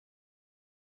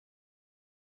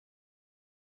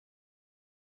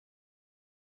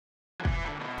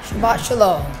Shabbat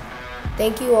Shalom.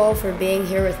 Thank you all for being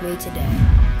here with me today.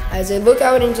 As I look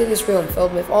out into this room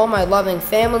filled with all my loving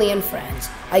family and friends,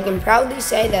 I can proudly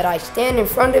say that I stand in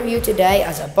front of you today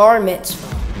as a Bar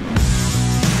Mitzvah.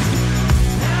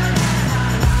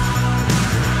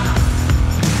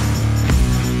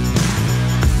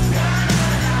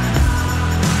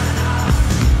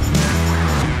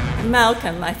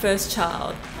 Malcolm, my first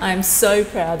child, I'm so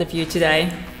proud of you today.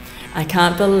 I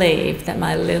can't believe that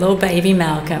my little baby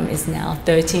Malcolm is now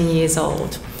 13 years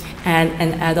old and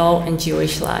an adult in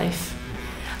Jewish life.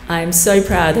 I'm so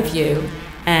proud of you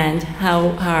and how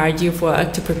hard you've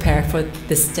worked to prepare for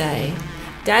this day.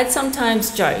 Dad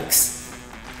sometimes jokes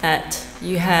that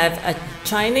you have a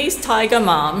Chinese tiger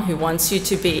mom who wants you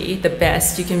to be the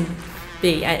best you can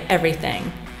be at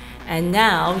everything. And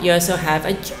now you also have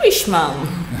a Jewish mom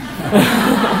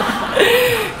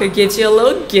who gives you a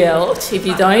little guilt if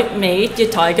you don't meet your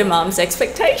tiger mom's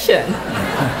expectation.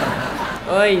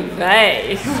 Oy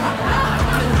vey.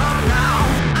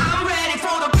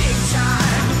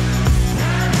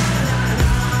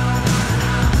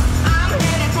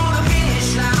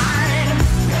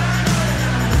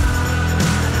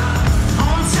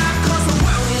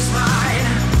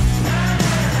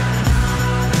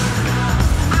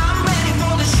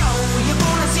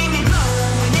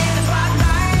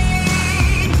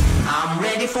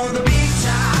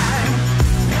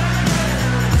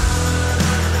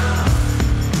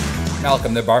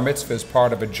 Malcolm, the Bar Mitzvah is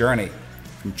part of a journey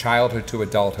from childhood to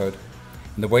adulthood,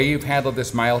 and the way you've handled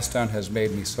this milestone has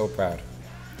made me so proud.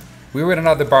 We were at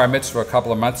another Bar Mitzvah a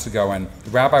couple of months ago, and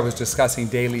the rabbi was discussing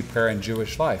daily prayer in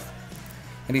Jewish life.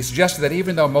 And he suggested that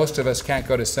even though most of us can't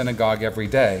go to synagogue every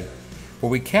day, what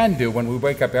we can do when we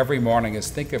wake up every morning is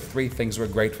think of 3 things we're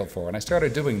grateful for. And I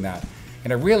started doing that,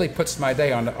 and it really puts my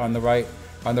day on the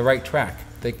right track,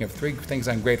 thinking of 3 things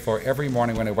I'm grateful for every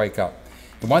morning when I wake up.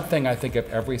 The one thing I think of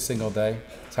every single day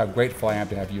is how grateful I am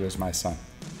to have you as my son.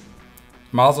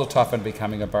 Mazel tov on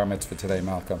becoming a Bar Mitzvah today,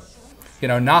 Malcolm. You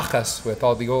know, nachas, with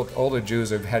all the older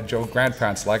Jews who've had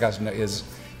grandparents like us, is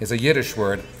a Yiddish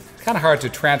word. It's kind of hard to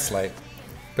translate,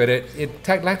 but it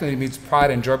technically means pride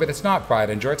and joy, but it's not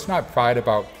pride and joy. It's not pride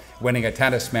about winning a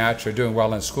tennis match or doing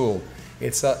well in school.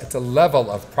 It's a level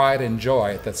of pride and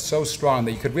joy that's so strong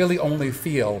that you could really only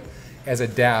feel as a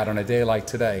dad on a day like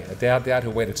today, a dad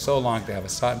who waited so long to have a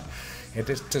son, and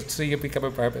to see you become a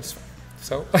Bar Mitzvah.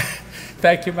 So,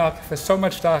 thank you, Malcolm, for so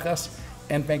much nachas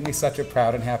and make me such a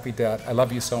proud and happy dad. I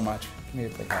love you so much. Give me a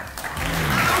big hug.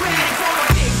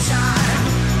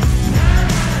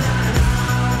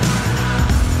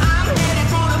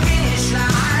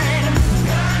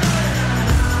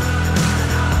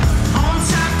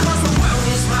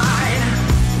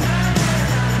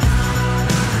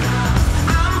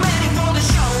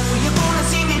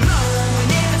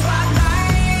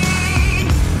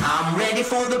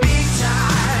 For the big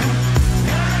time.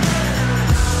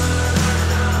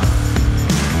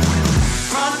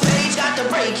 Front page got the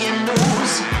breaking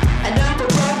news. An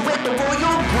emperor with the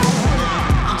royal brew.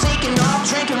 I'm taking off,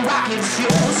 drinking rocket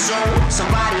fuel. So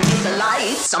somebody hit the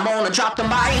lights. I'm gonna drop the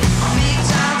mic. I'm big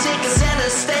time, taking center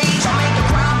stage. I make the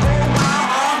crowd go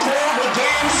wild, encore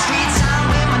again. Street time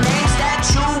with my name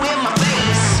statue in my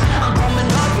face. I'm coming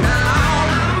up now.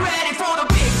 I'm ready for the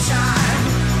big time.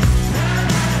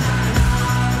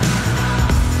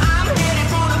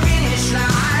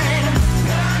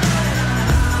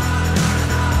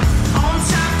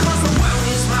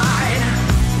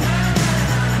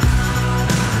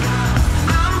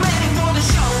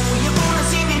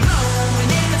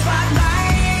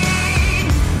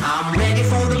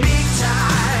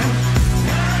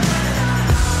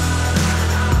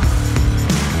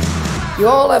 You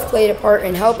all have played a part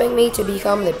in helping me to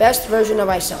become the best version of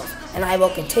myself, and I will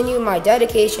continue my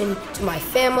dedication to my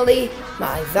family,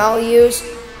 my values,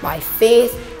 my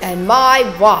faith, and my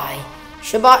why.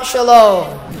 Shabbat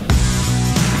Shalom.